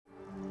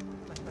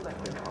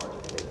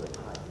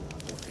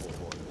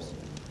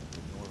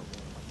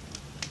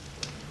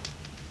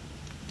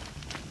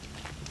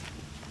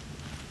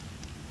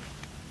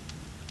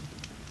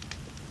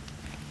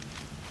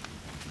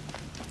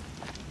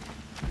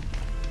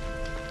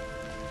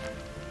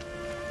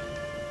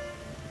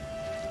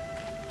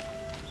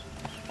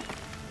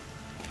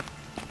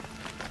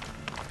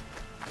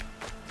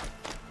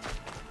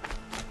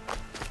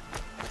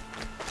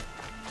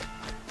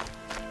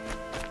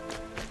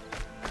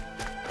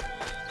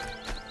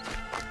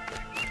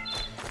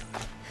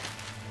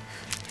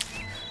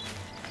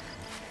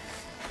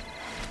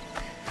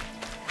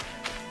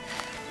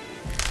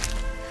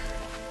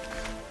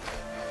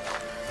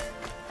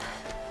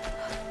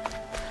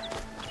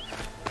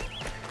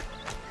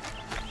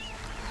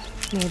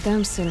Made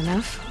them soon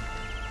enough.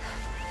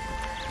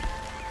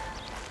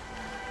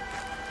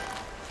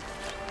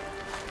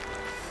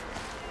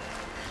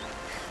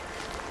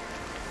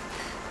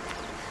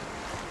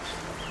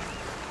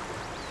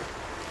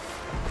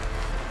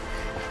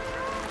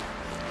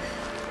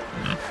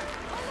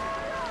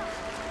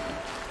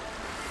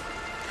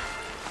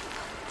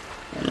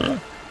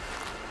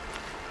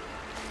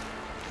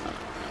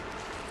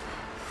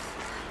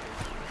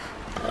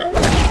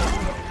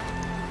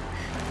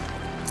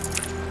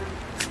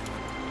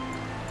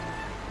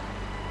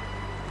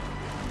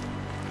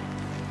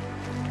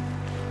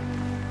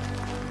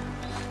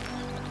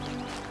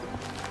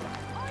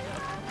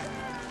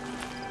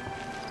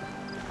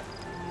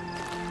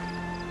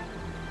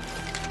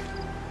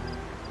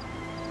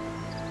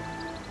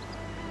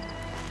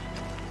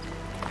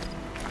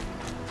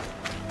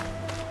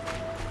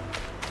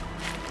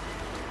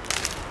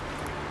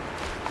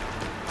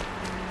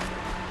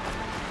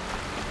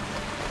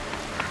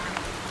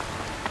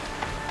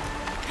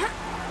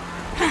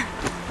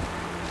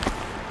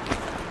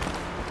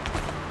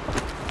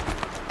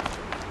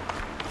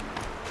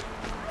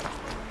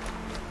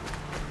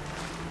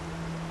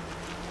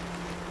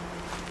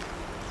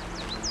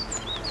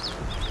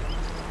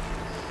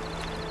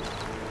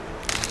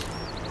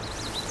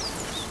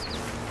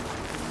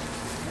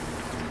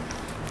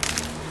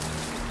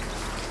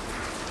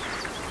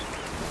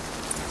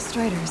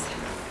 Striders.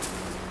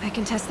 I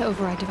can test the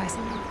override device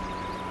on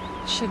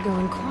them. Should go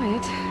in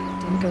quiet.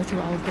 Didn't go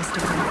through all of this to be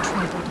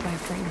trampled by a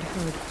framed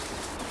herd.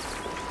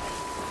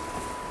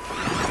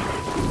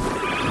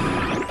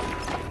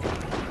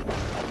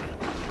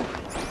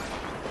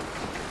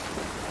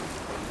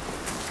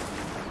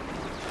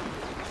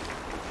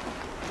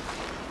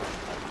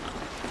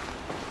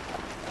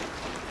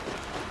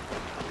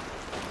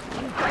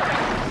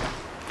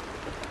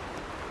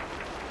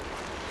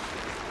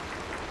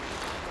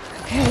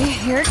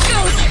 Here it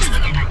goes!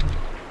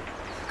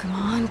 Come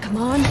on, come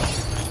on.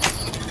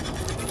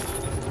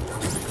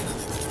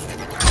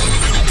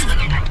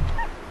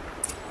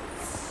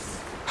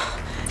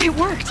 It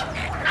worked!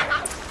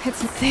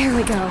 There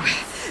we go.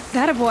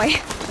 That a boy.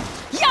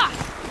 Yeah!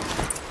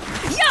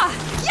 Yeah!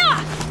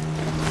 Yeah!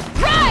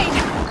 Ride!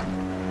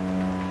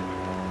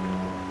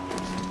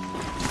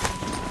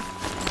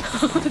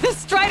 This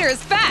Strider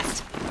is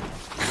fast!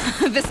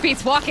 This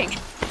beats walking.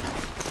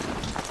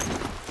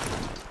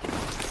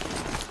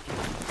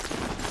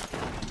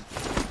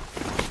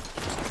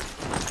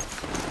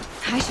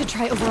 I should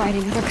try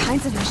overriding other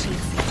kinds of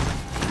machines.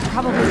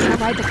 Probably can't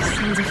ride the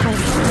casinos of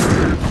fighting.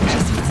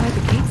 Just inside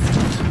the gates.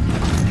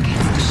 The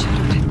gates are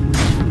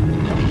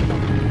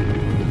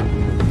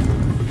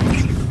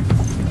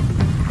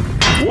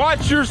shuttered.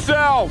 Watch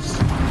yourselves!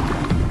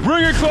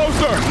 Bring it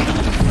closer!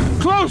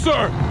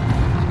 Closer!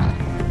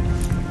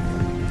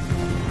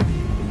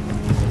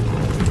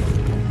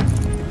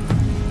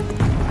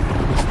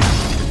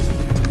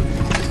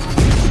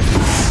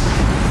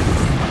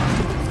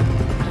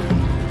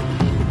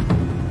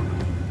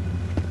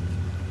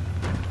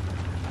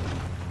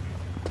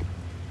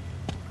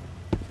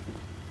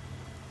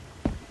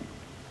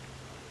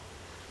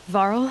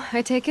 Varl,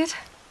 I take it?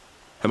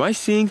 Am I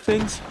seeing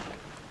things?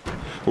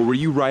 Or were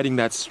you riding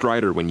that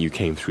Strider when you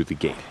came through the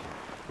gate?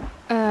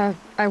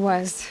 I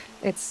was.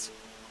 It's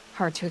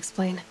hard to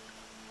explain.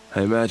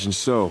 I imagine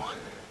so.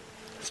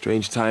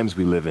 Strange times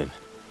we live in.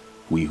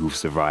 We who've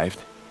survived.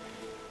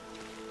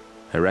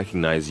 I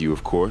recognize you,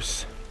 of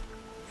course.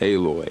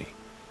 Aloy,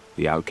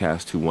 the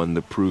outcast who won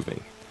the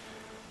proving.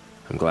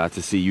 I'm glad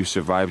to see you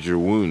survived your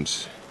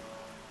wounds.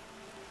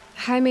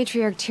 High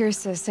Matriarch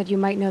Tirsa said you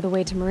might know the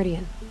way to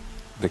Meridian.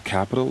 The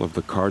capital of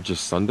the Carja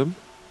Sundom?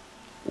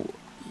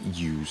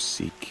 You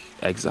seek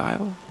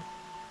exile?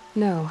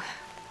 No.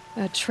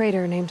 A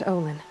traitor named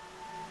Olin.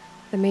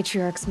 The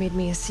Matriarchs made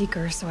me a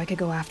seeker so I could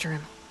go after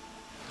him.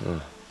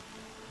 Well,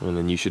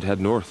 then you should head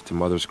north to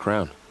Mother's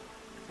Crown.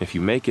 If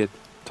you make it,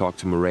 talk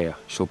to Maria.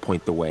 She'll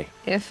point the way.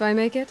 If I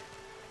make it?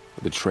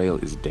 The trail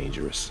is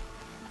dangerous.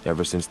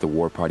 Ever since the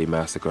War Party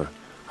massacre,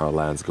 our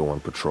lands go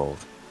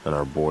unpatrolled, and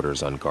our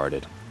borders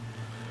unguarded.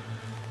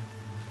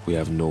 We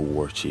have no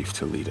war chief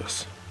to lead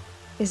us.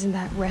 Isn't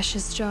that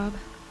Resh's job?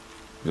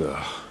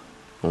 Ugh.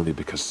 Only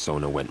because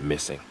Sona went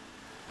missing.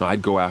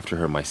 I'd go after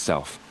her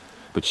myself,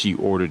 but she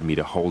ordered me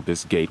to hold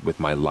this gate with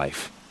my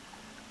life.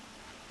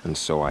 And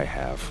so I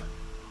have.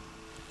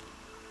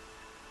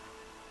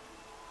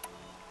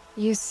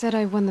 You said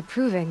I won the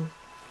proving.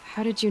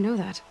 How did you know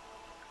that?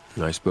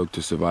 I spoke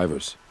to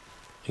survivors.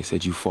 They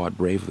said you fought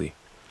bravely,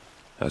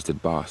 as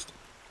did Bast.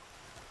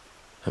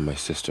 And my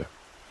sister.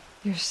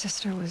 Your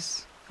sister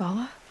was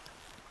Vala?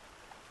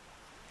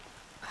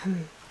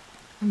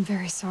 I'm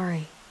very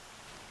sorry.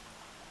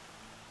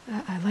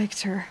 I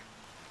liked her.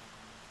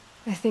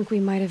 I think we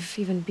might have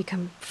even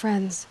become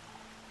friends.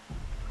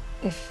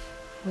 If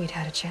we'd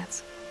had a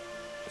chance.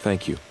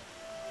 Thank you.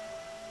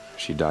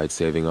 She died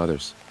saving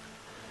others.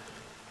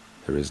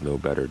 There is no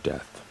better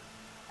death.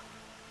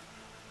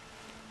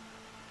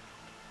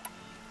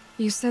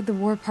 You said the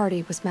war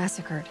party was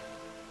massacred.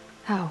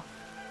 How?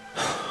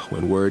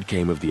 When word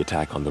came of the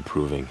attack on the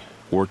Proving,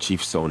 War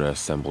Chief Sona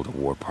assembled a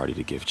war party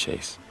to give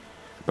chase.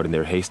 But in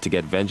their haste to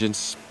get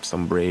vengeance,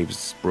 some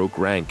braves broke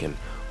rank and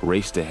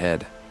raced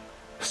ahead,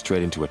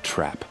 straight into a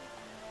trap.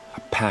 A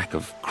pack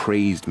of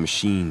crazed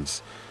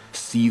machines,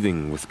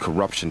 seething with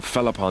corruption,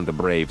 fell upon the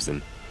braves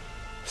and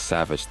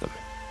savaged them.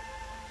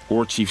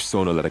 War Chief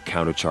Sona led a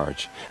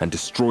countercharge and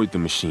destroyed the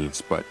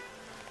machines, but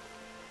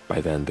by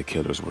then the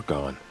killers were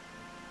gone,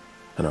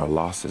 and our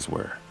losses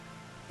were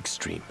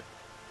extreme.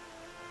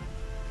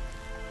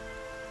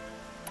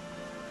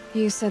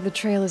 You said the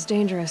trail is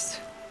dangerous.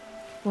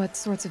 What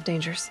sorts of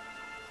dangers?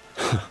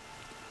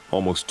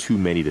 Almost too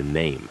many to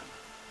name.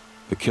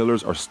 The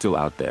killers are still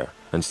out there,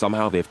 and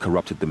somehow they've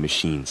corrupted the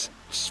machines,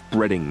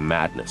 spreading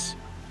madness.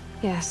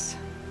 Yes,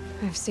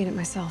 I've seen it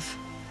myself.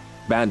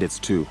 Bandits,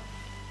 too.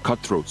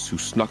 Cutthroats who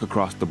snuck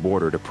across the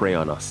border to prey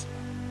on us.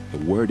 The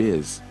word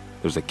is,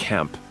 there's a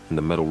camp in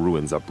the metal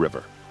ruins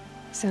upriver.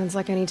 Sounds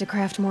like I need to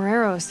craft more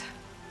arrows.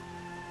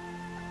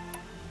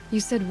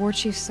 You said War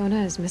Chief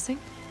Sona is missing?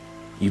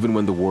 Even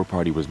when the war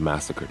party was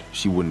massacred,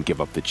 she wouldn't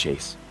give up the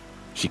chase.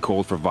 She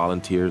called for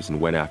volunteers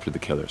and went after the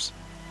killers.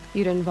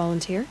 You didn't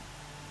volunteer?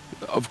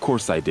 Of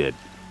course I did,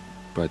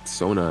 but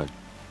Sona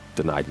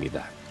denied me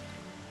that.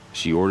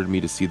 She ordered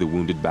me to see the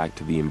wounded back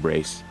to the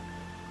Embrace,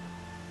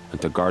 and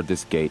to guard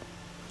this gate,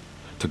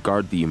 to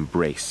guard the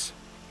Embrace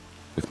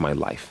with my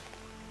life.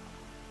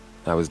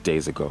 That was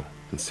days ago,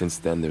 and since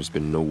then there's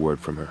been no word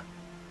from her.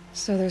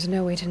 So there's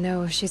no way to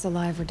know if she's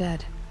alive or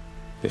dead.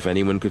 If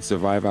anyone could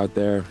survive out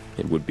there,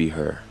 it would be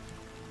her.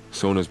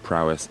 Sona's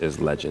prowess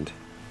is legend,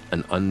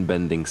 an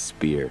unbending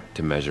spear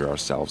to measure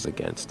ourselves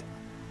against.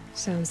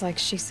 Sounds like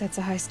she sets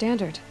a high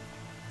standard.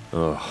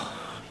 Ugh,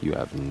 you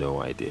have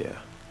no idea.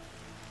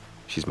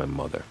 She's my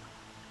mother.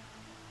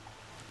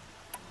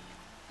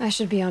 I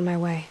should be on my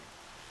way.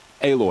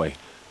 Aloy,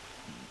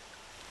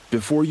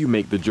 before you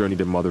make the journey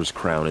to Mother's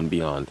Crown and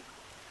beyond,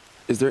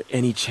 is there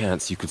any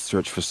chance you could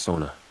search for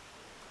Sona?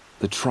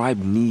 The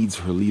tribe needs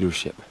her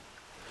leadership.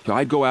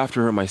 I'd go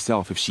after her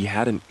myself if she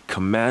hadn't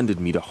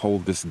commanded me to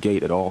hold this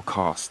gate at all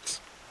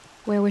costs.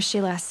 Where was she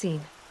last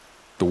seen?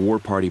 The War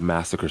Party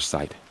massacre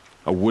site.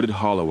 A wooded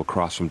hollow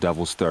across from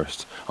Devil's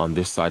Thirst, on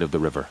this side of the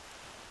river.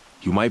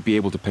 You might be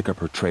able to pick up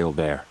her trail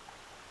there.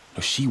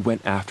 She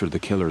went after the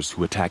killers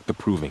who attacked the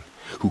Proving,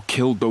 who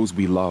killed those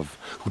we love,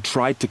 who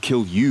tried to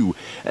kill you.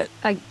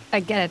 I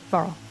get it,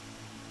 Varl.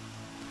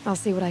 I'll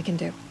see what I can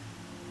do.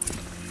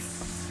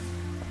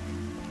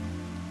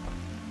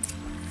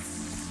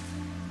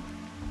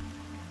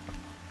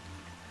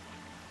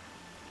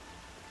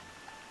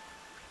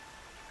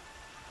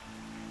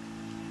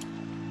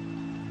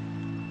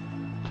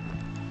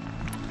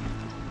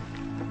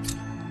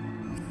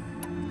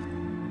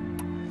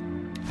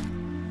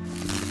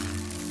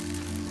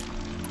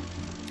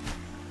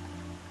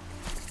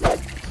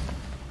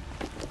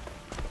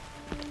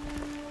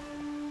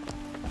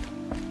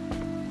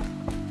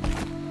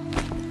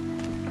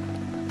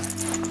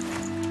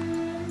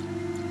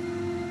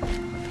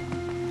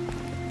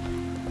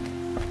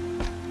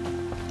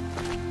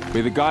 May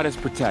the goddess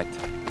protect.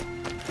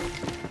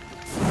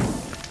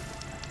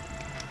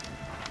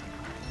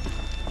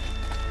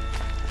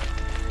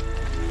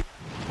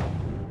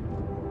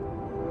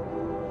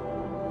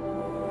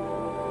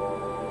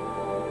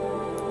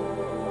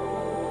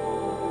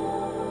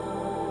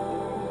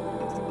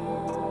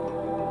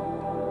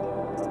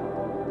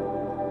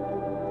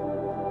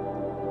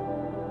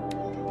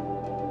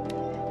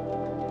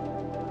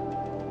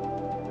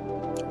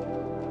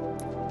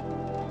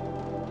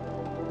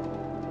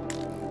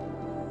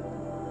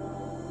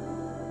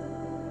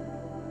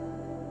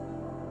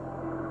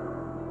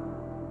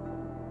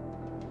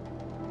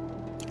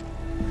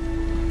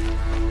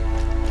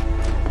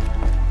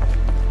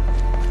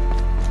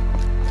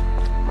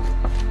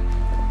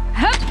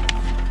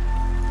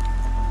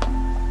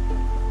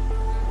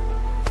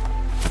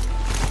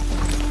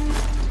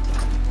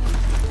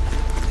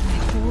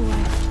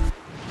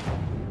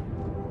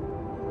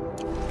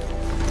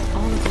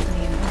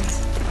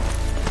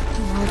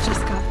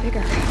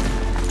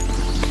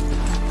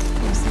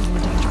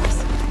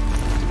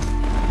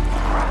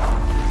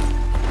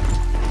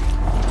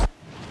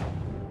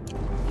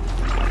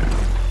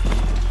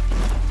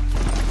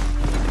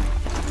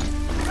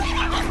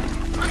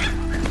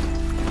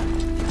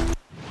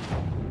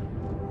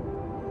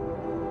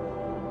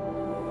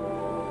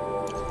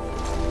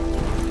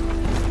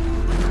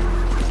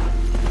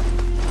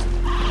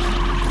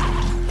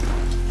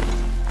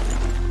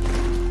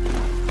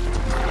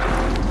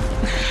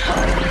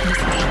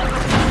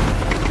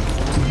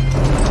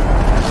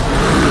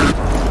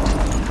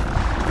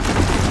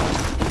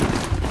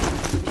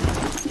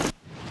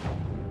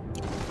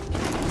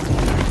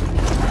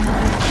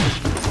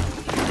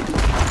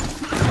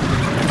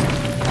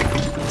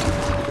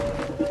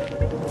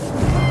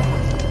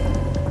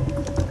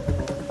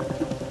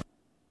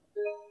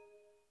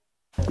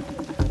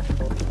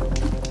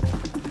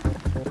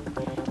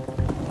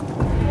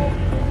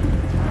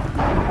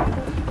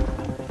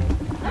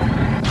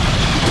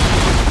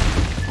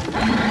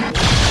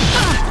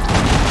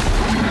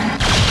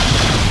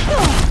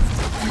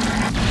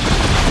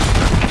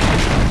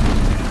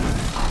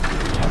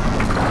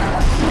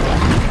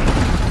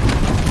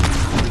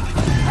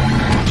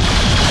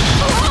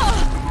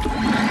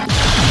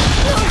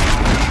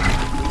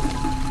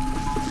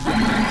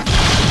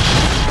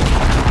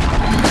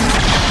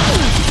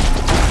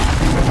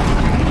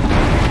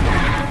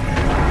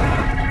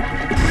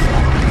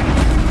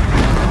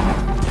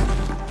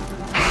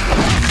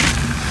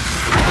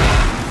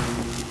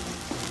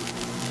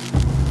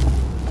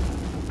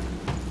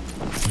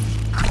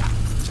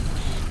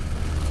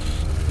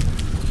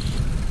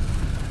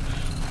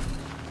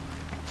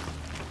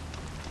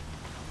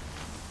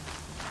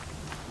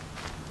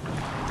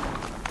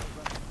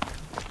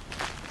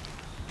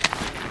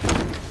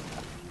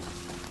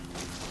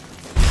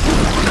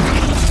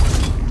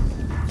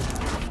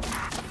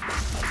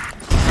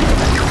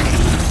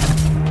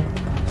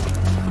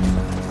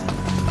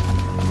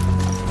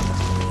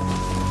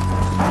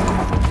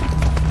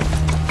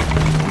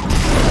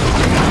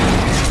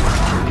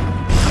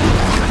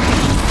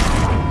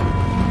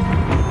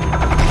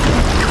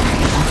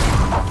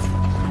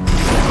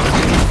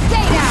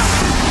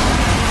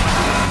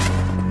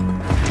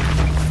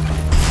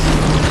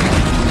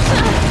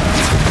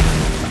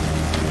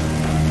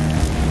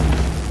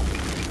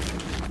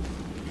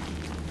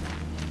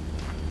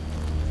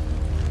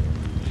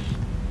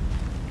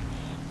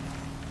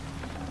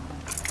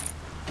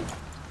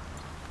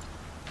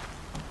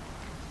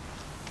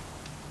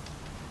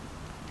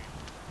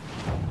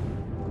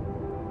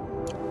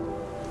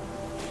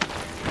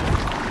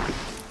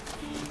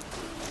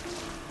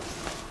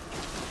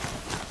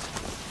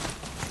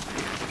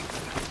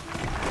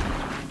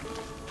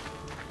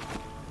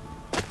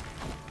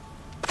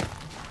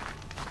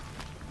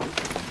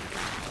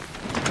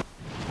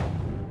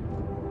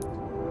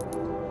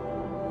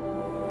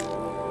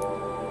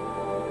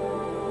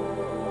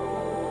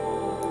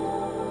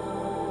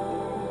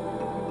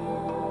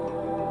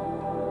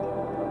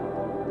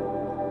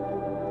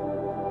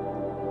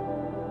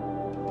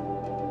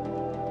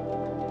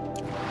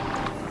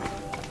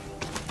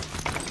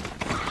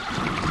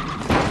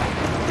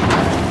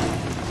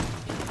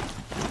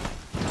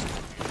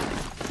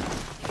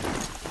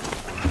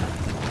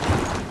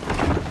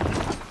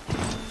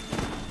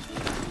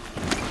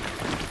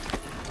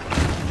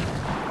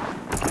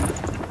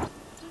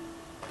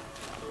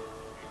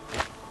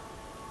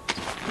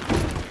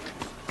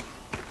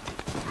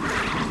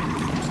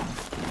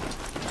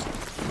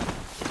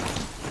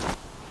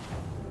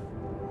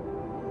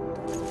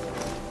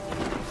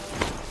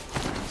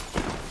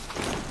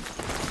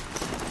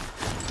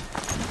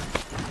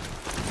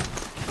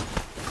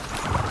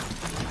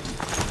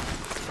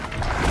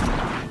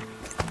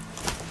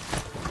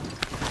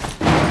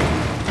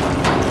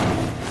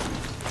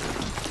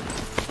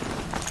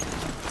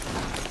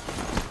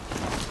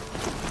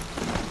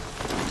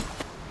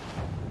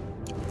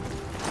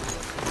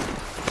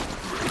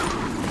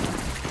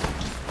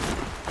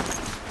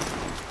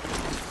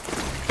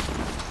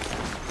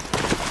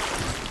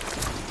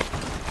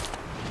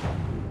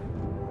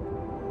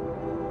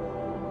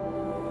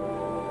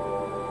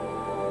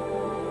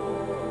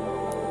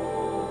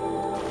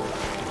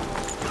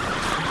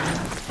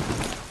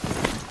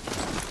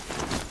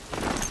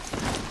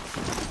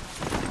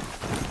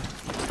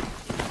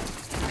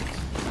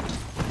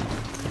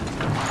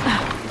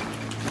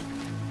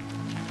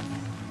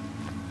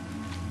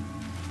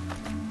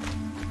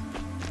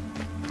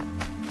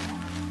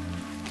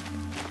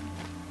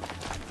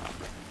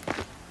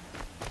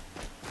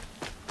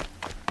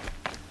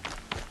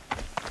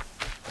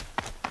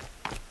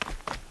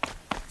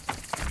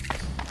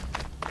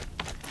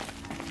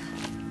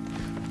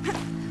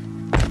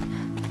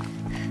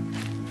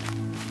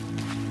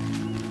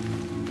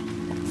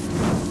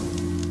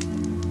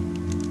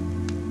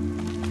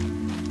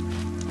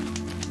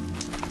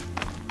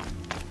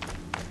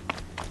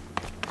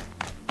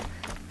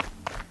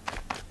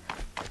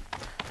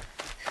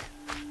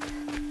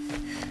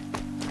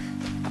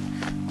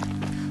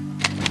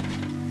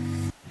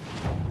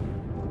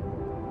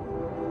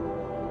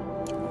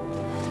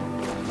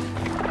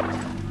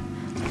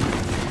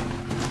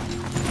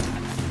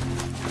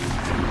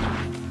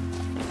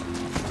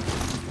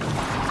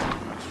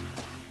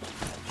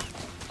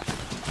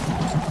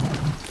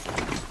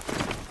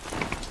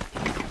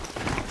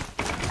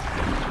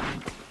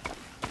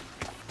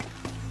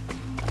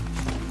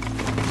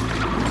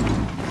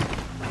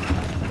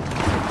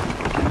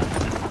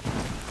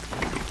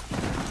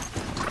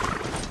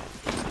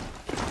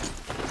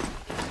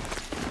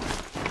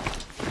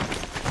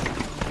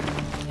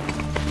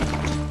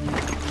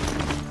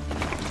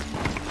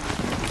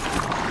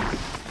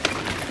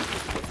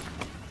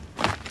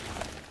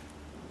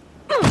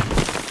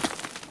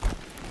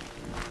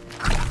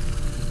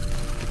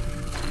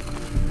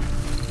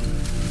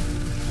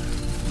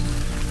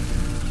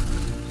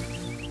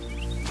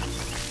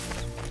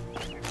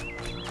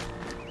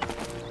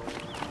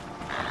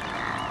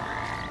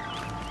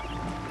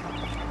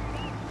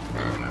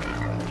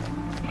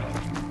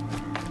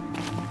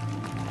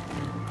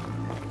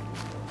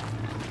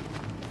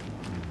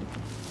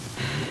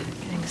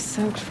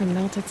 Soaked from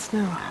melted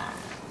snow.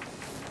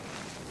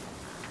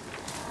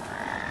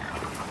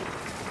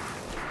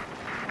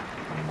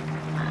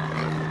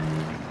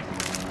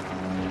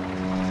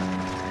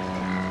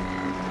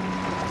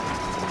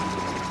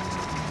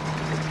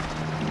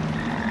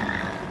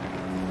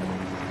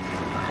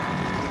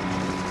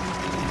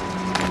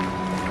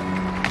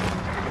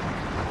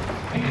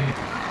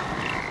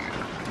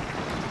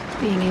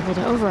 Being able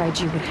to override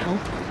you would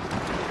help.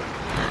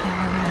 Now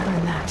I want to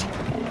learn that.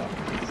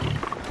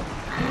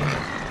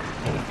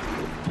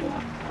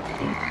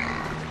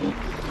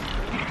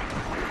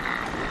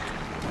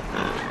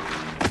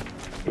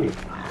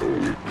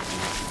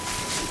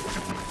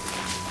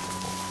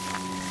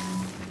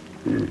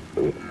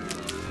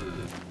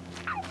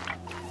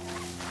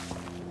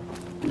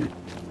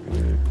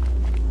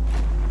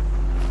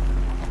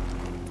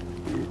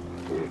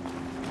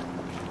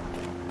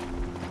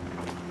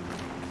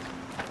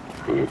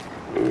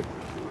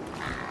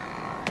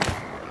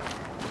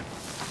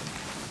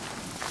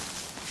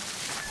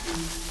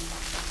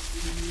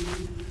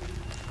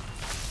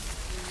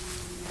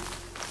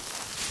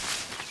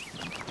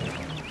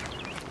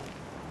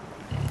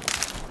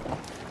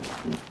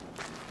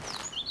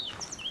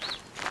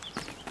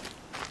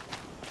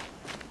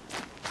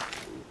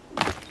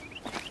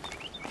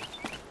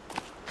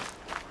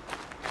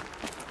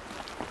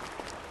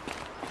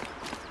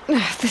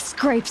 The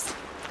scrapes.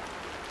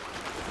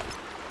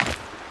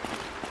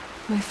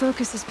 My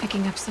focus is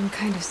picking up some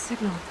kind of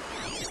signal.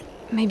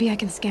 Maybe I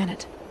can scan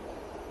it.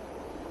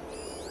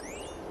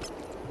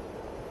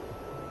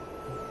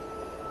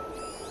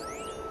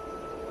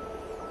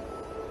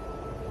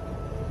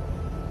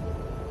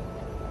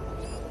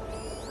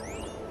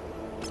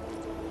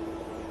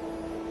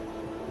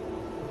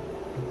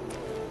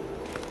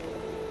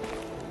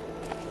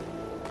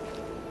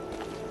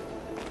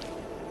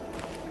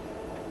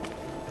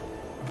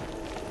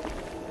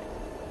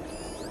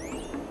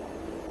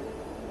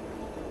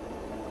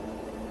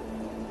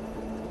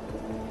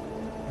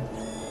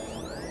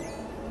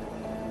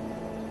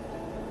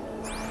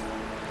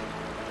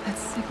 That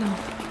signal.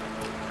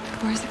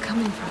 Where is it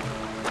coming from?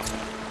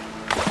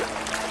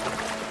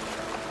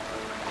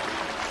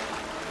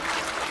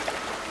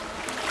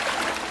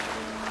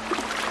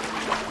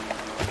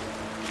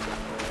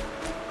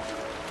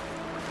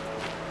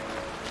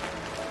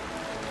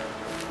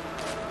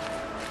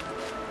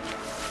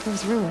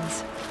 Those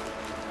ruins.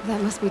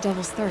 That must be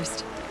Devil's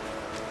Thirst.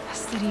 A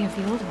city of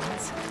the old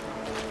ones.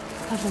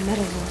 Of the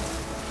Metal World.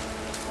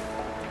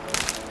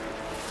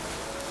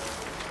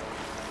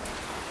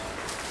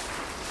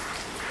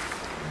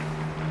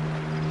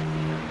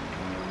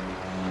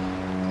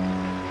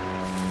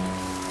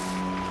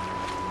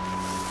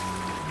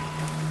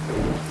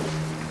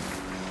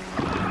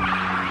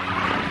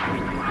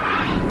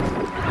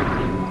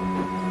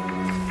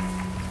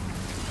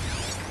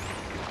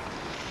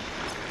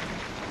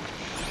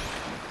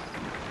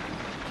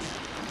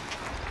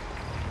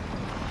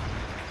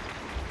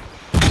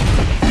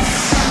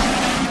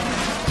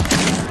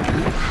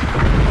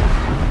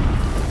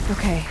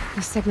 Okay,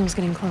 the signal's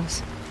getting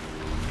close.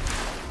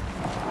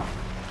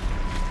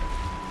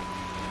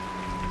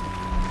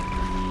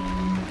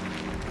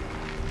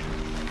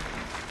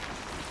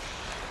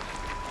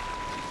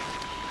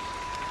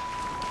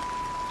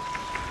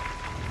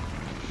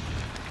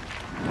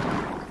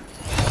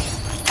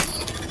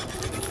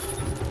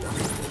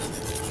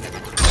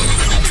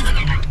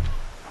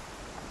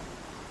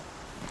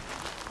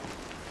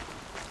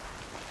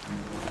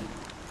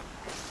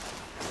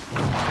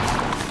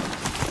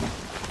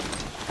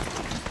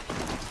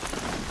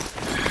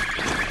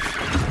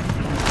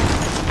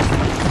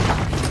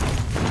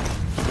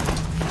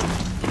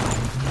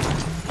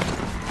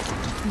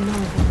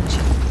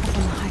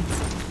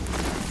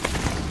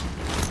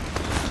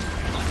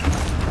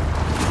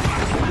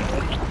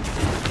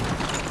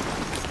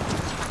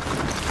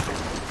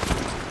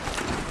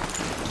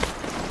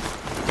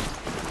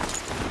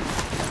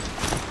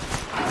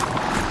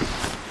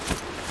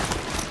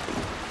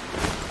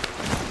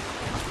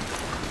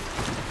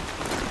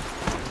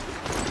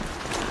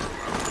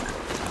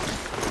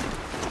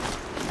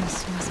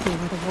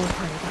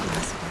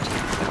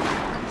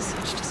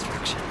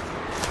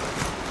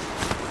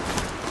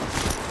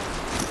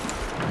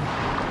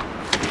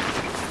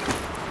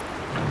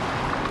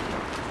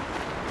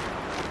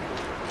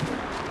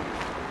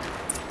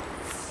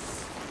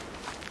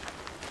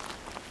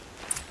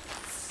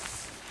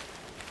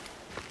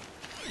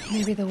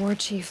 Maybe the war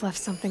chief left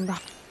something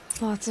behind.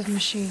 Lots of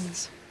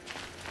machines.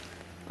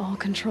 All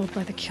controlled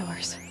by the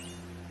killers.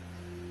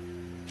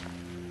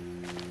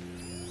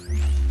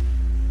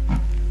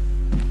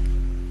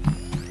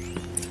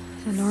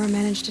 The Nora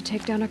managed to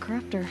take down a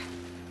corruptor.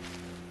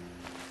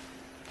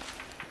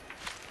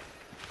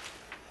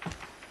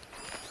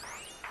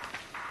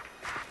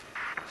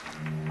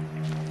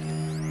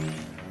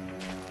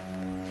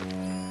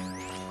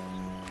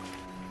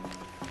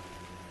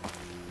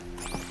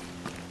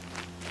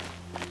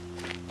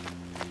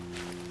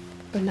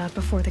 But not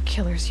before the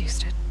killers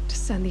used it to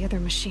send the other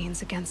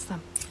machines against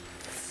them.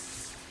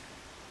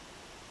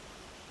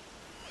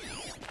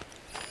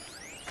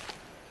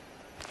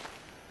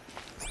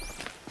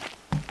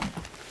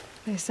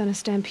 They sent a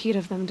stampede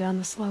of them down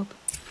the slope.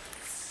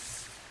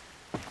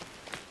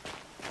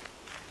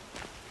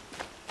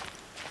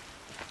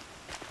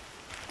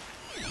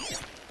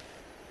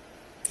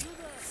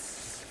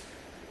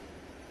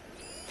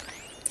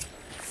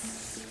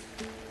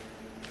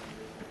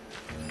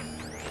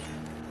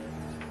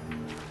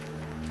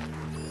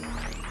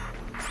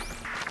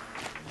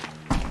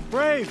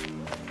 Brave!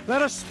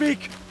 Let us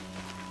speak!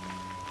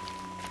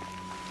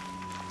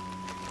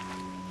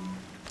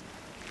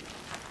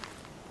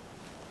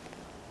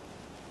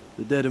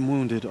 The dead and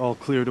wounded all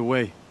cleared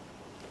away.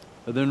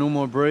 Are there no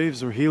more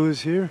Braves or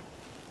healers here?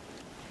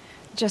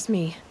 Just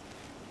me.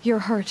 You're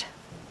hurt.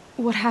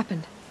 What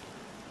happened?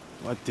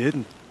 I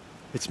didn't.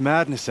 It's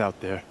madness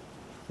out there.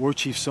 War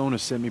Chief Sona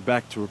sent me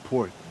back to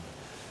report.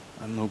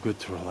 I'm no good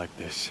to her like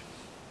this.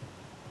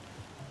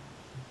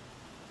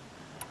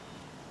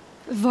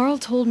 Varl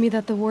told me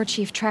that the war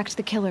chief tracked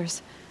the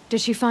killers. Did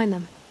she find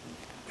them?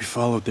 We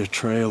followed their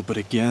trail, but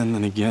again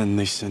and again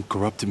they sent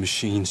corrupted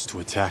machines to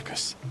attack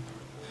us.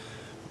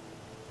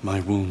 My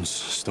wounds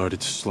started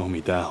to slow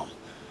me down,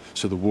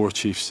 so the war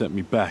chief sent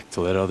me back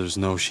to let others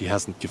know she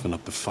hasn't given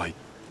up the fight.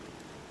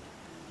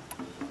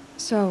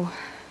 So,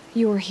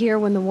 you were here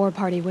when the war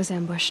party was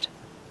ambushed?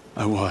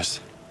 I was.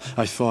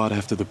 I thought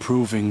after the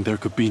proving there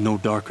could be no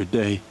darker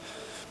day,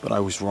 but I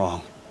was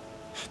wrong.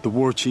 The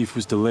war chief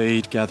was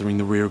delayed gathering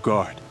the rear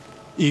guard.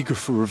 Eager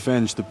for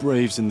revenge, the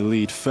Braves in the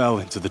lead fell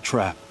into the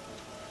trap.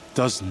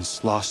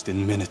 Dozens lost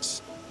in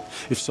minutes.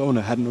 If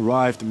Sona hadn't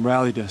arrived and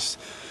rallied us,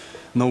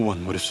 no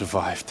one would have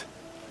survived.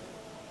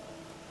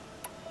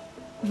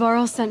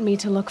 Varl sent me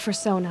to look for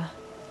Sona.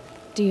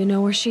 Do you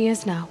know where she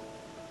is now?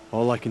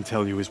 All I can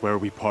tell you is where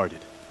we parted.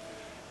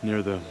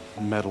 Near the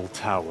metal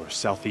tower,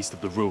 southeast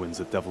of the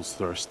ruins at Devil's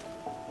Thirst.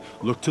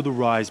 Look to the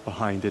rise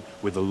behind it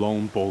with a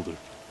lone boulder.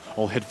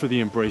 I'll head for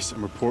the embrace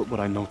and report what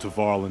I know to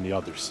Varl and the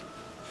others.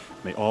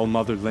 May All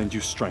Mother lend you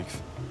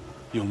strength.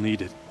 You'll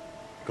need it,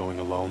 going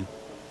alone.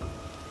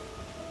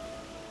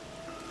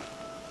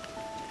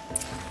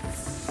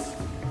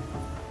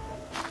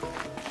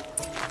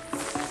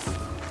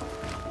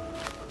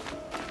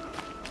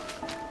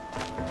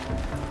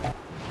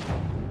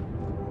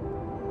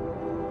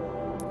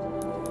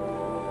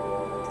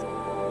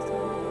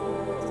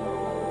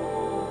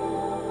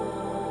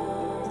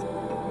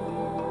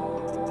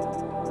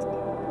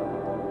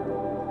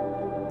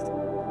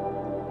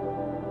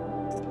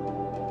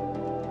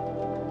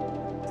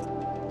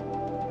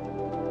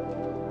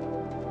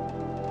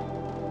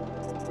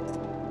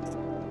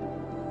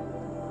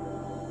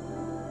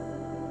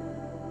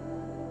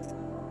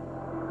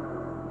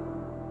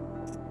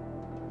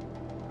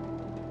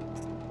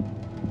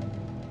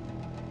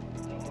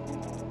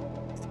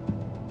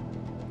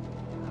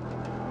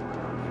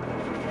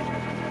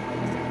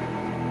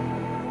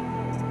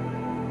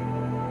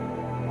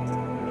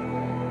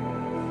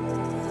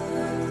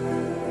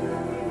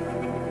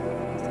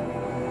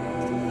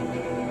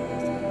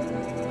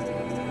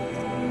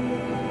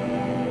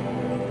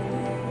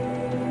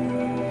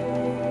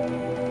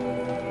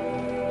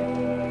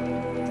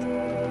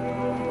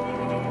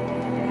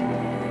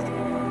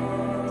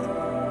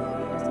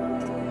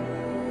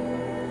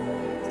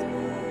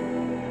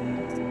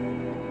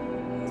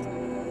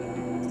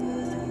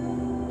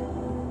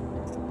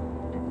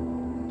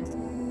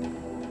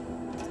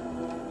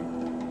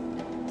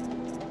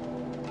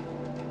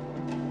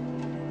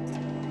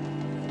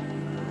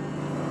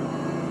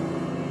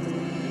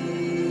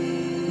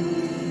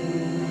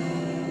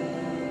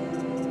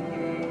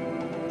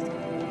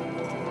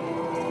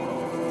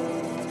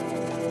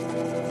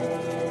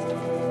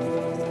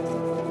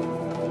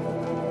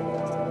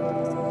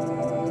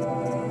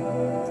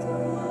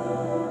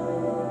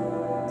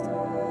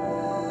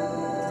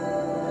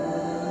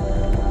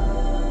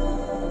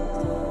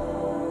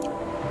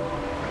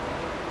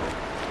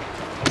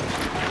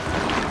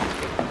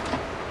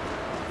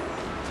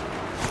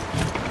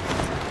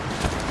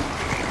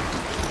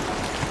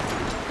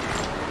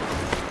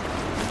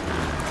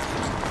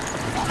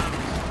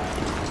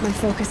 My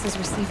focus is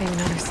receiving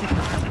another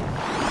signal.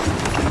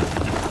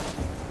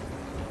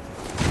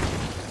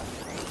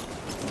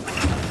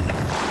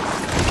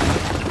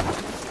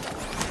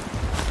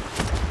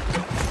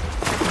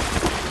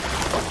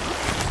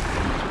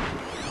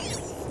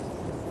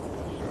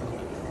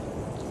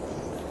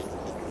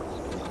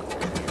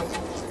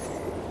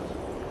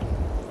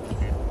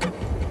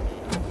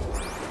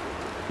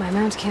 My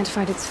mount can't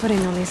find its footing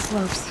on these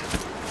slopes.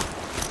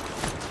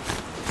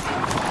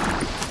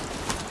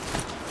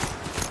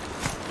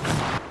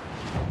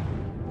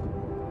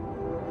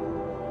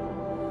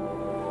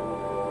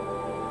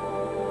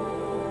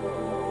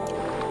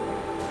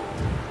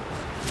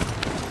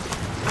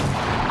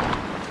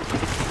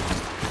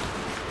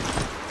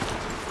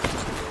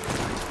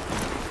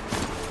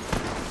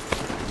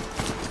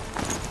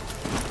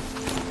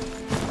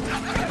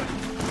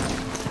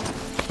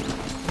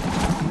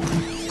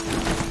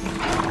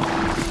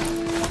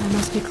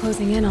 Be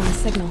closing in on the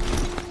signal.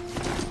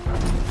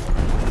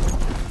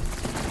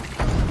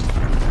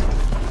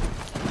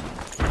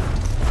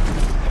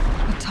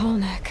 A tall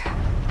neck.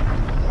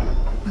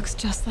 Looks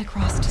just like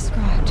Ross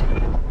described.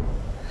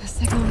 The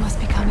signal must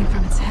be coming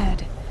from its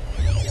head.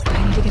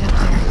 I need to get up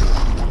there.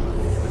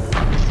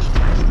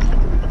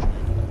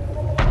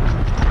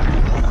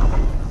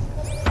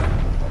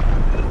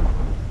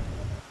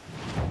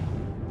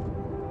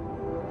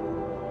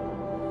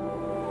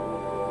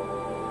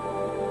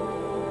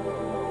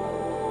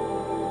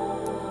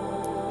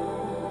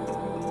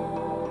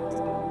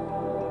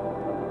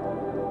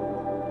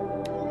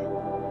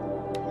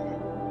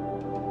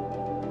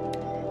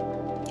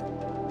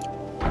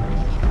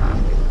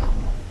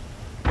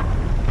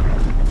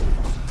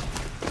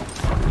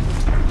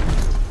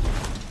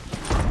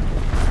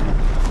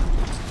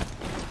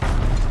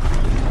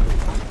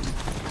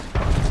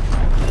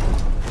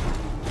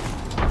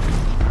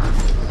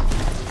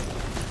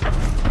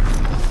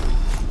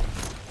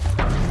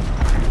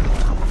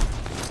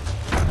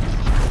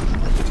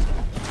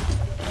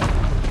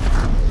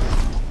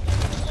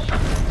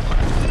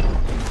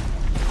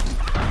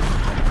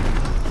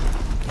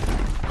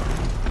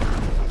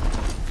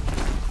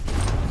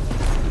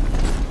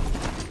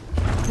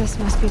 This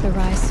must be the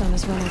rise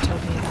Sona's runner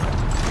told me about.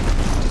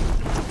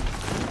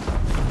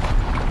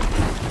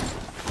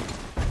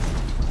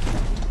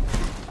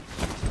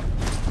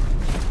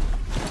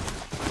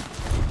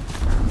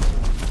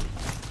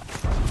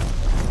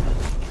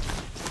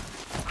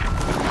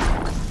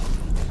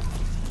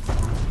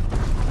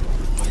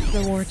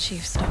 The war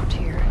chief stopped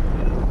here.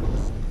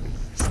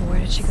 So where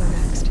did she go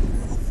next?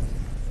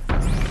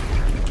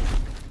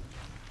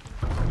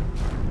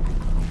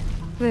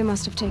 They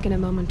must have taken a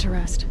moment to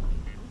rest.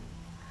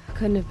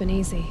 Couldn't have been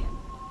easy,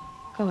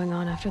 going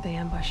on after the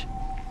ambush.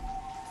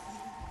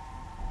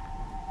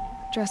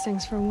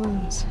 Dressings for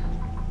wounds.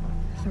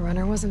 The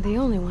runner wasn't the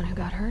only one who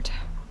got hurt.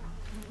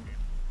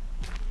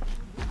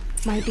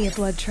 Might be a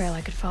blood trail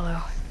I could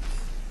follow.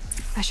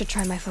 I should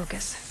try my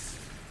focus.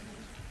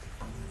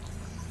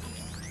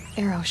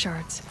 Arrow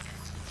shards.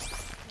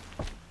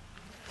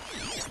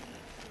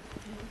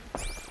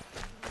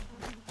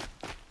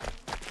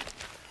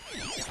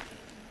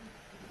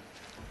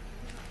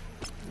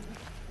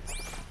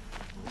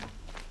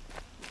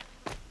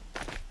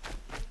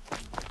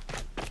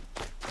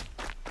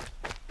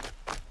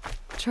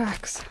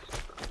 Tracks.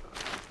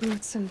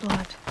 Boots and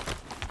blood.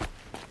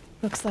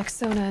 Looks like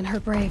Sona and her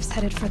braves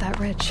headed for that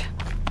ridge.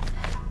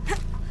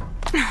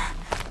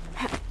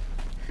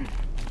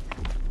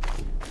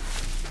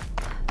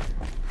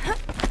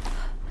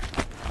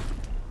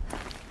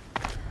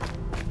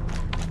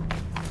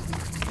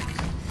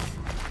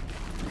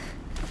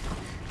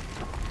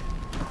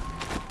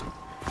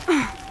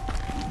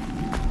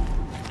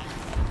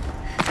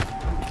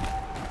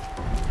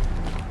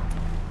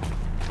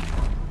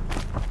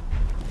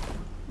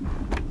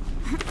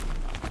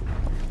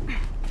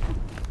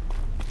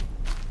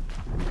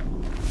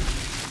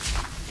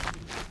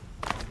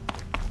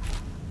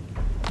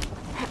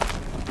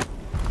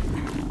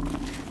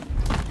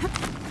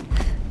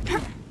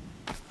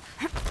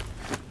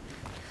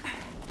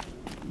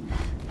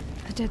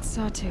 A dead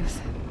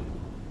sawtooth.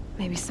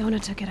 Maybe Sona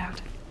took it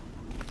out.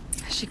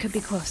 She could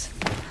be close.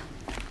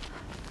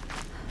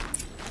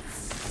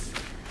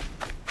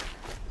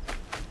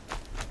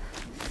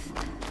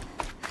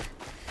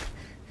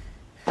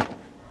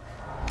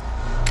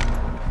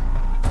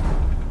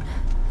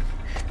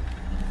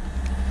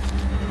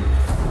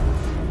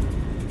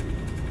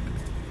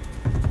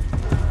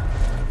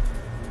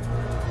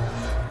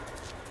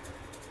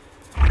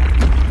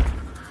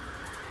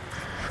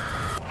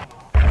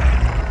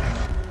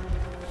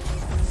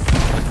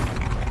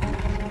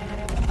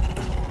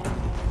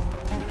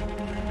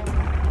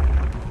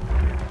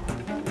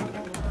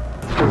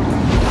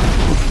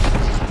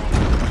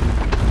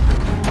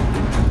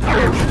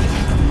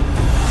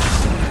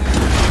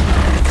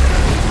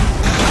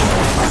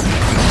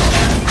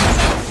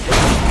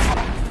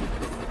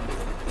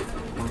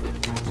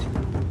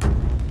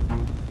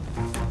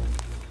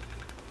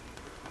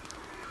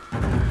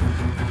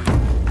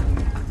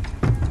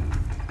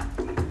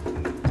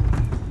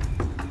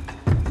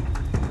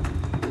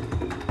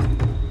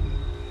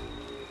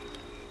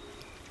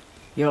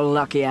 You're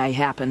lucky I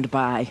happened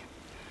by.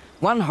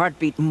 One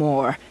heartbeat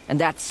more, and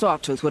that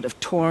sawtooth would have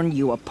torn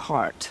you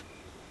apart.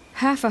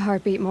 Half a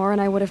heartbeat more and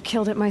I would have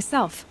killed it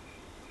myself.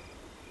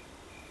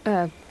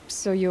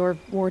 So you're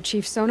War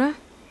Chief Sona?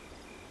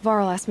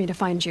 Varl asked me to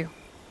find you.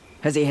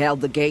 Has he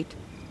held the gate?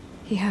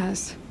 He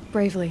has,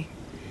 bravely.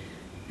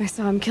 I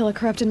saw him kill a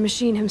corrupted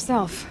machine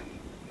himself.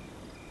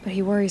 But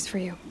he worries for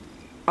you.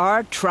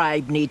 Our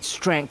tribe needs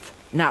strength,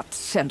 not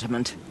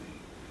sentiment.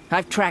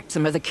 I've tracked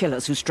some of the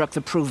killers who struck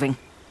the Proving.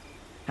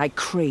 I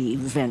crave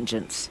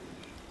vengeance.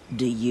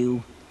 Do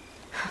you?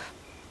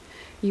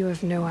 You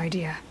have no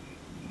idea.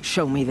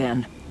 Show me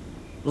then.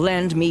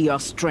 Lend me your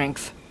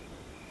strength.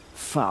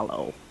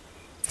 Follow.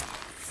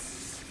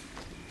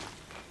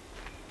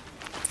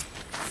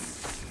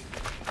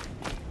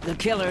 The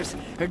killers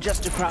are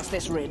just across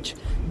this ridge,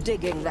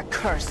 digging the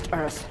cursed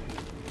earth.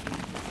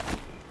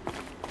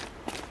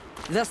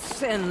 The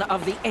sin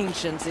of the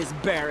ancients is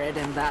buried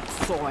in that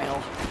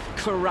soil,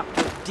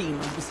 corrupted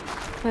demons.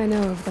 I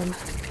know of them.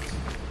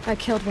 I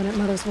killed one at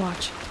Mother's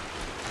Watch.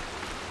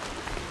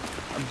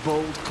 A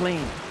bold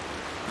claim.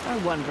 I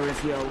wonder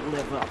if you'll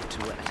live up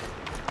to it.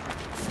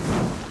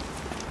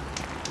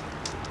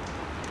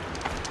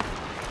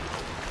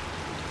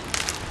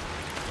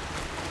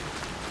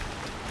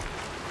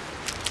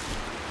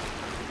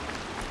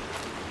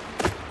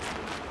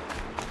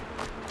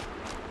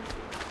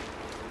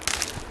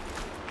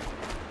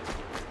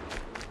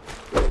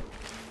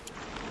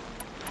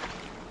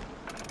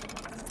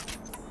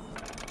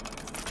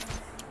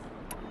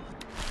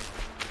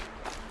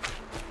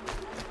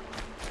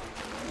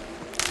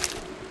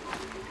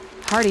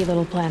 Hardy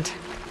little plant.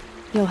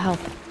 You'll help.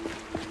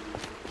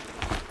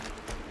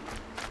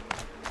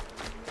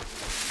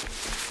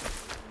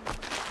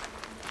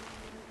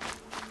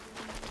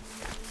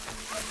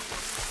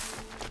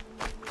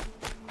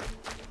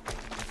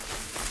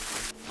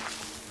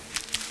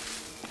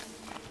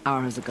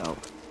 Hours ago,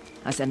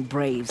 I sent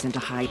Braves into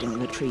hiding in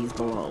the trees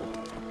below.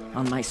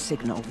 On my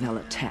signal, they'll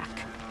attack.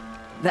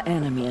 The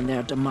enemy and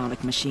their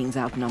demonic machines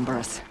outnumber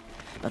us,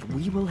 but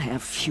we will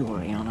have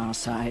fury on our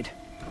side.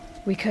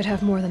 We could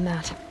have more than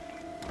that.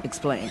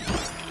 Explain.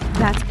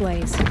 That's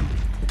Blaze.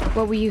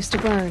 What we used to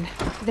burn,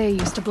 they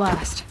used to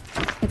blast.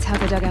 It's how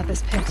they dug out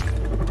this pit.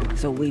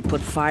 So we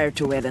put fire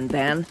to it and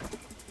then?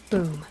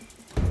 Boom.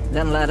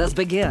 Then let us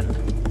begin.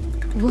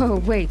 Whoa,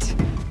 wait.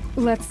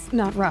 Let's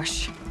not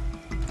rush.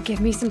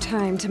 Give me some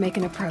time to make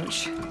an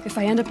approach. If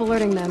I end up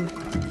alerting them,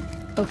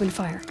 open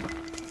fire.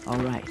 All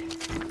right.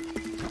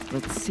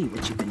 Let's see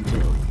what you can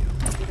do.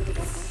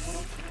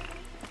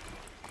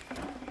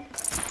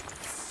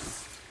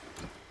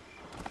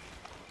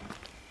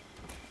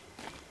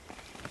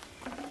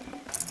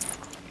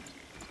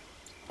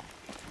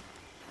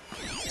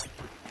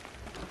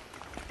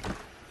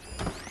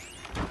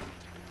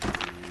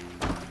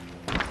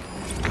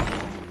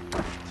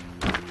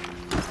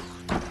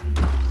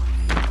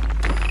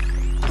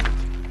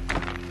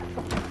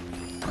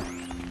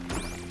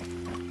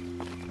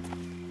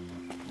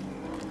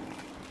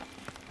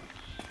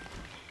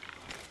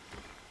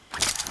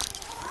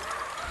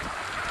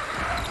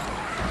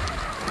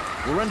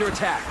 We're under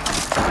attack.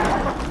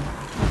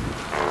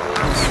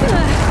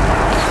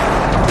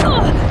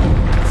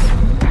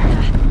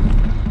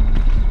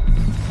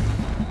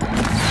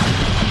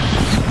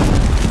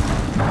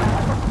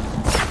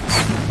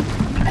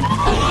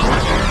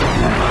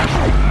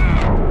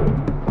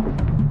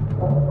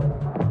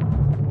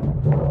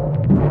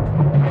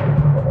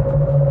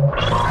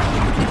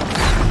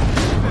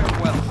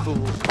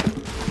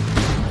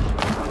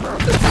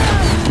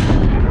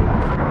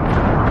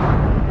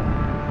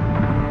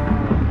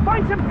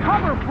 Find some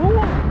cover,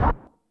 fool!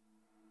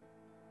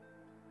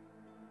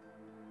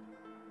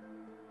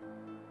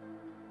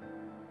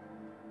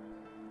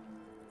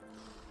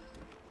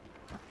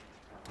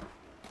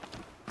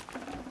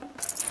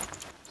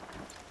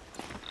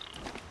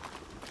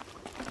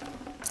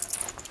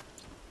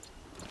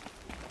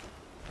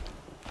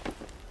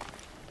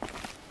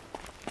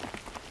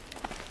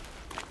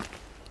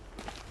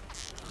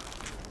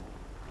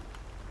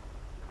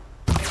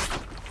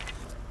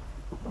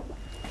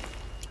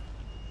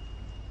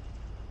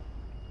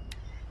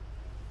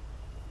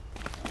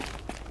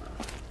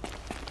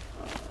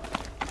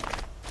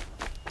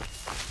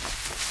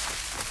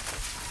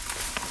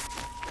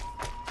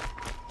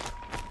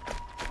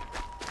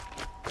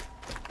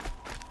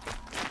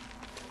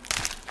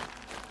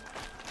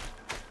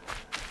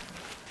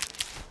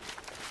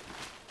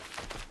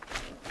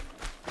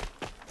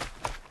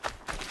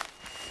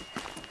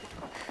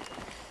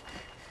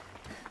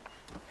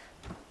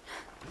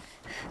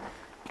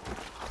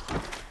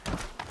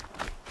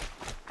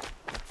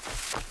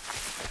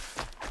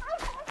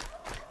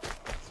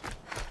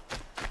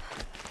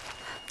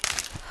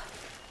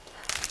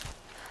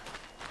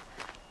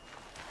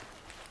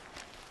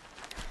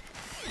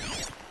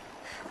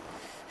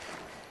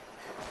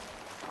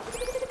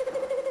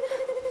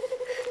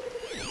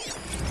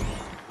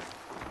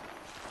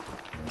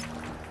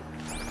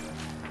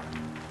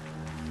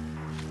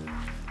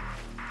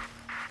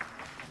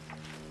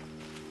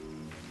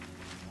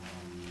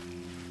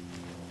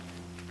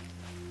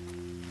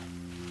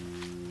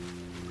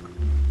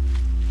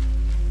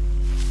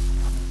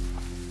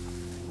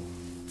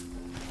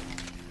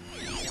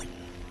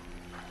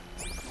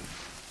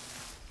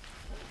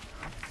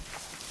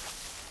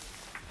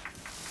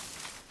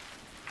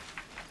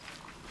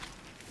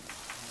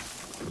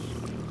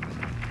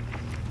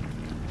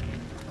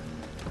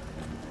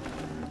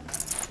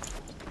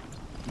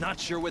 Not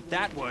sure what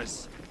that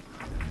was.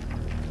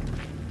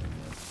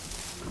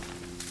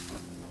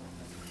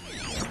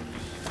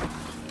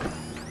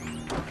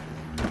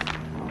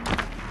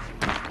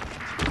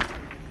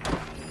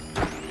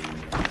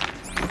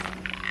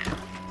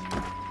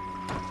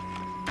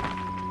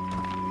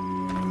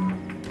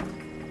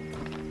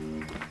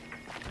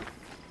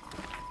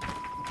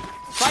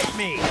 Fight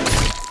me!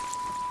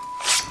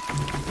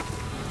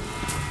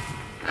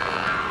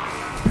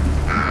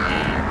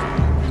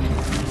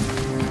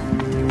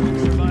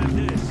 Survive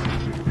this.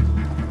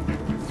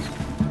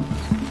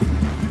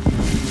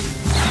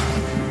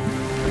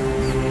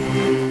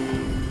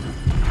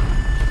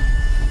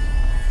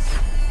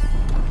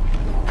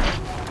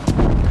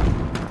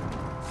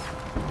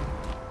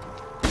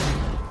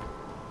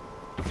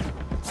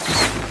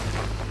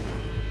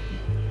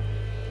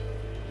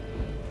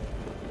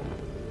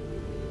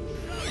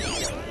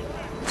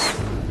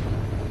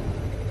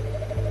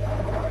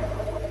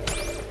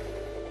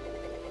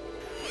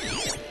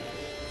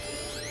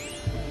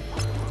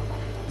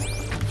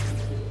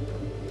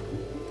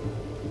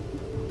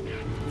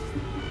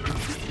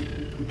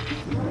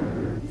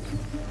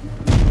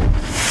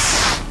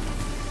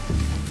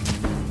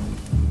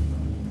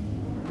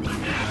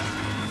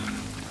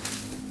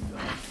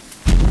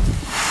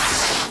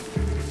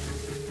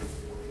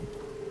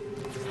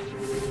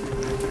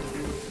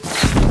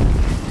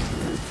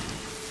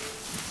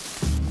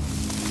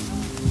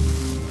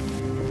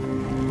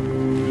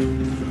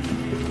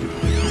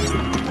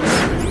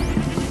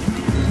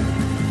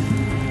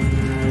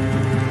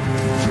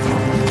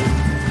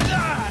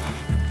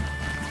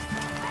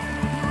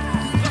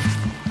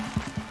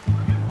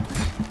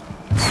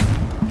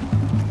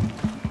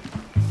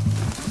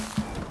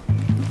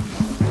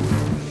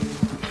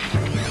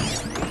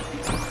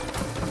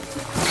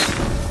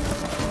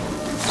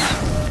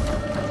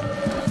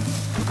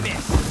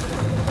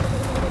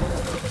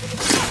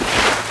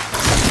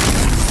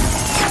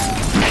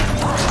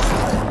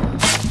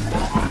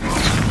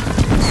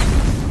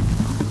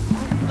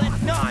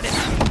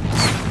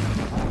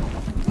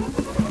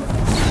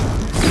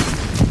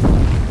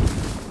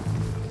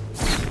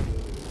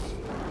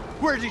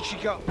 Where did she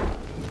go?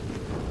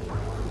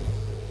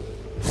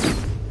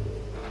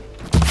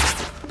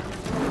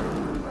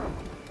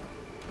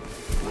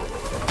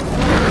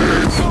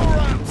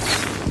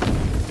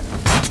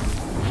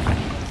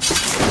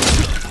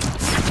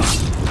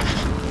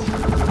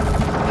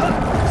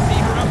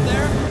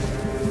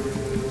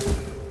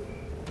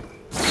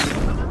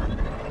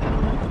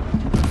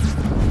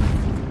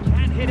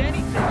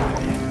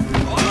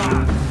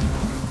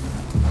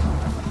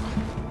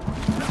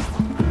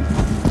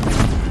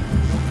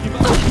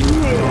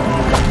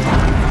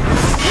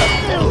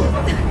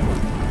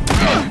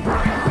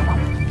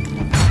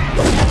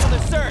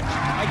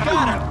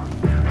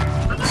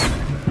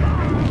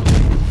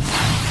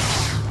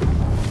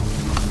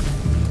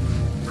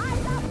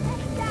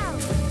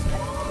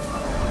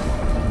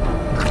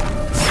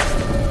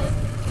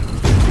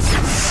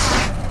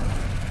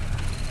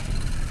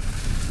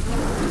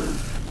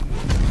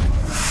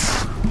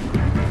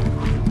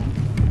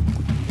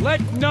 Let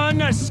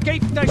none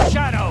escape the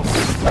shadow!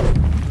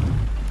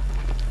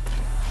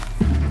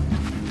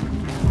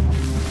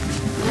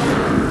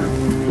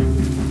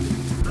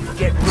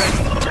 Get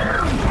ready!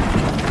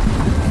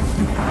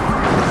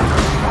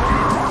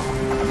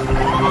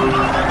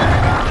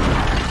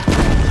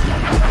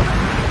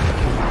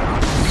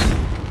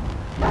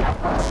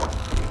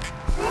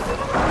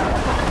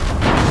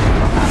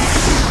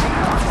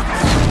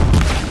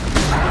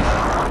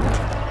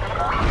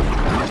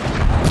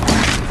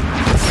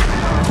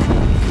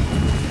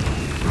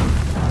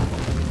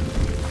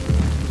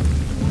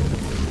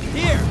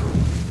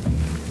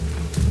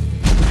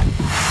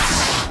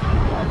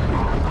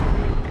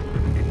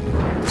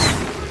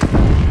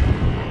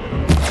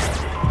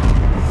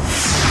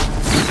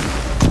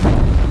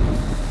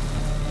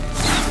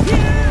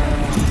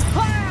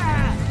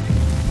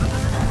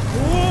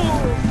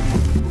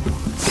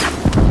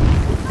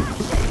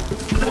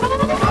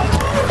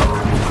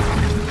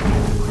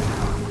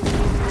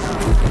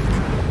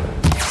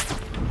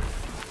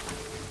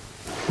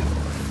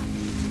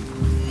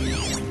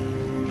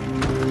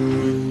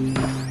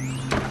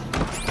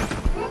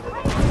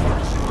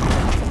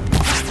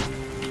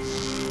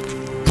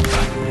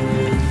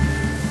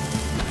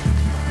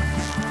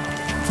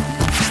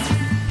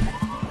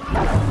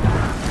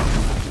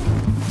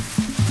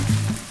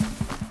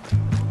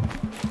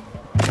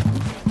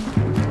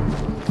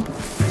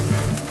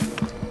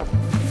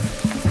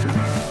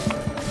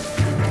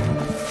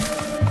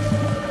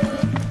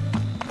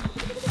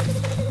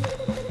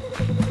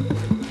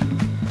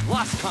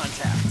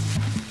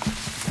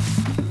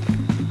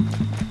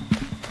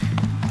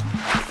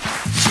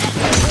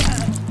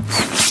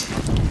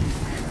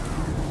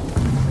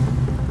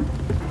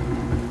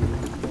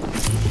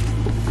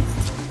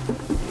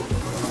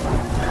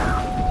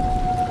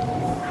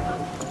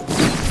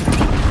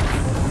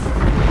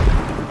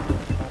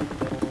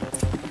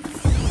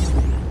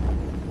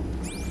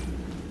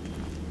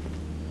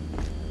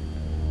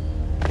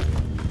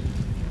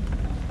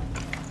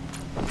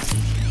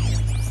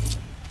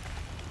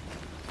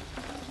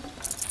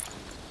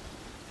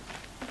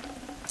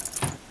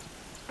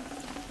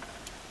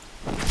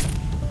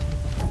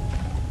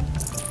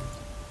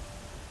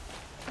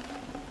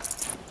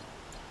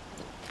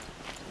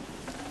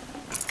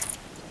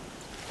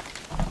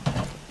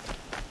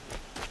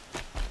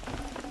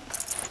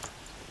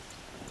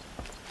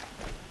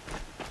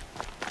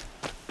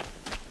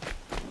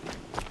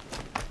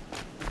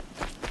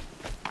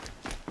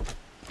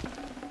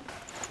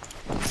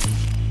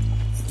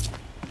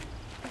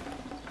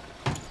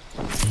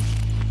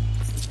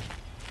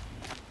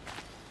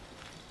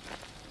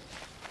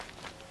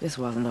 This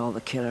wasn't all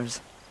the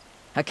killers.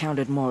 I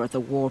counted more at the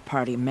War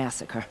Party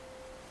massacre.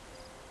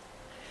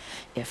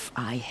 If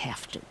I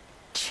have to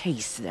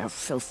chase their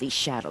filthy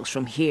shadows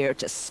from here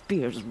to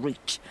Spear's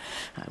Reach,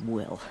 I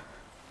will.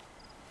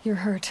 You're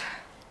hurt.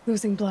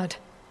 Losing blood.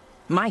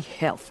 My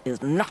health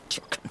is not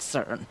your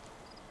concern.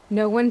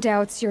 No one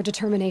doubts your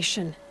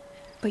determination,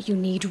 but you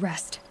need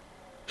rest.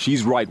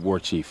 She's right, War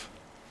Chief.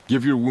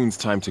 Give your wounds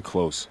time to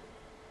close.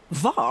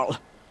 Varl,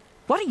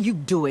 what are you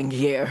doing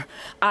here?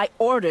 I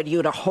ordered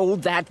you to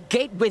hold that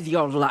gate with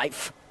your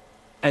life.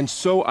 And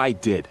so I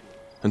did,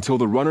 until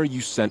the runner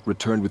you sent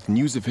returned with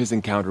news of his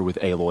encounter with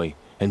Aloy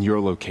and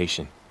your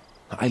location.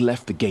 I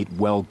left the gate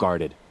well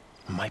guarded.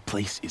 My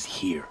place is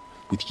here,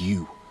 with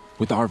you,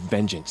 with our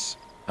vengeance.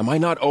 Am I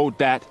not owed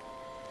that?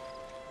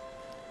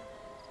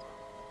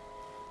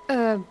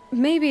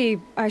 Maybe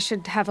I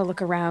should have a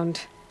look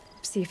around.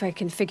 See if I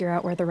can figure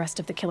out where the rest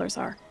of the killers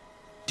are.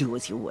 Do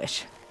as you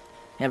wish.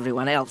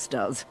 Everyone else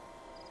does.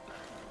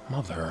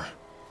 Mother...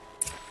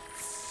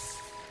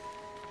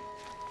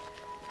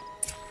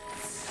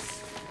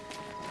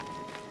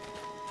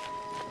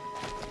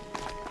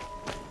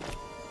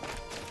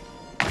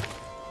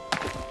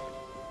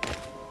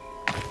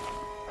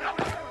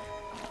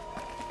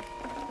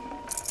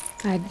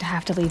 I'd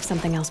have to leave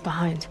something else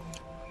behind.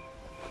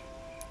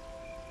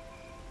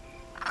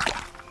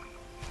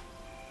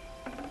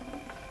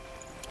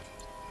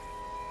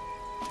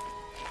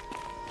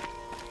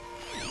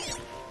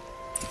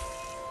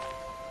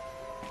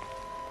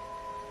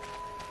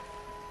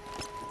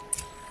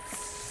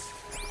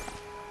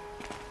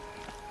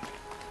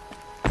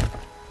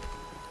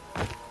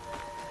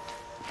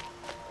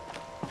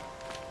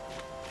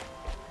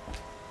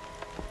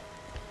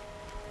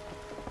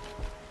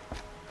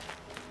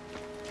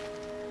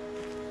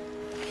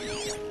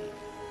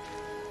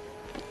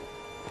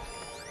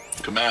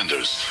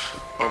 Commanders,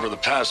 over the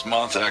past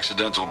month,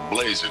 accidental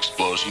blaze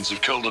explosions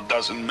have killed a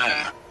dozen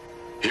men.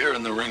 Here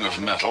in the Ring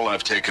of Metal,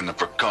 I've taken the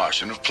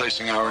precaution of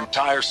placing our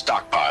entire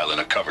stockpile in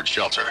a covered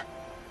shelter,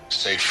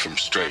 safe from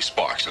stray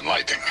sparks and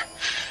lightning.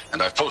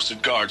 And I've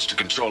posted guards to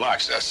control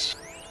access.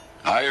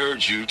 I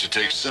urge you to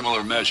take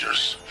similar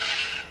measures,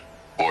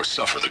 or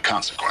suffer the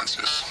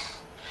consequences.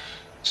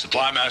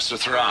 Supply Master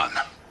Thran,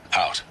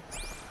 out.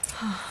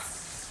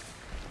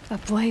 A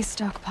blaze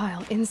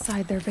stockpile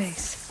inside their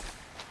base.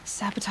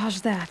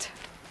 Sabotage that,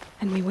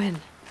 and we win.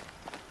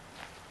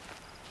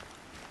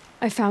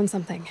 I found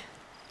something.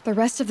 The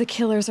rest of the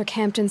killers are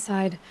camped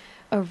inside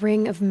a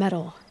ring of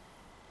metal.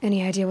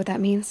 Any idea what that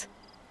means?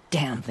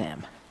 Damn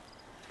them.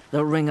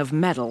 The Ring of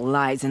Metal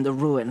lies in the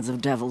ruins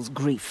of Devil's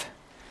Grief.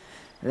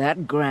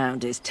 That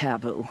ground is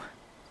taboo.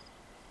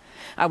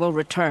 I will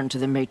return to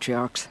the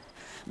matriarchs,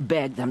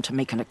 beg them to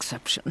make an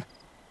exception.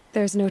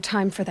 There's no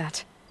time for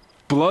that.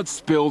 Blood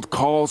spilled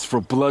calls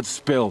for blood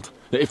spilled.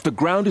 If the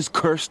ground is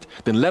cursed,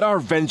 then let our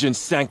vengeance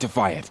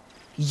sanctify it.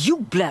 You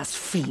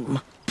blaspheme!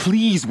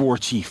 Please, War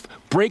Chief,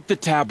 break the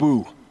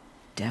taboo.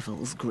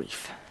 Devil's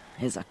Grief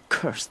is a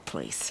cursed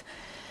place.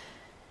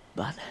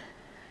 But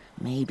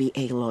maybe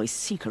Aloy's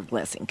secret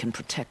blessing can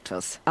protect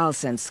us. I'll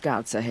send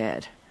scouts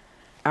ahead.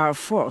 Our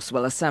force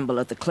will assemble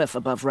at the cliff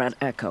above Red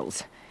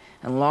Echoes,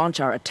 and launch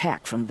our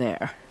attack from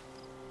there.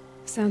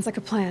 Sounds like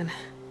a plan.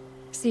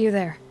 See you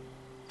there.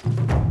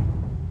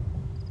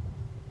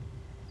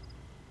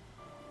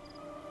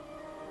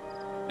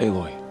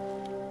 Aloy,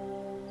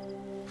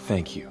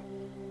 thank you.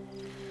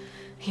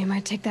 You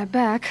might take that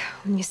back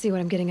when you see what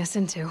I'm getting us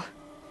into.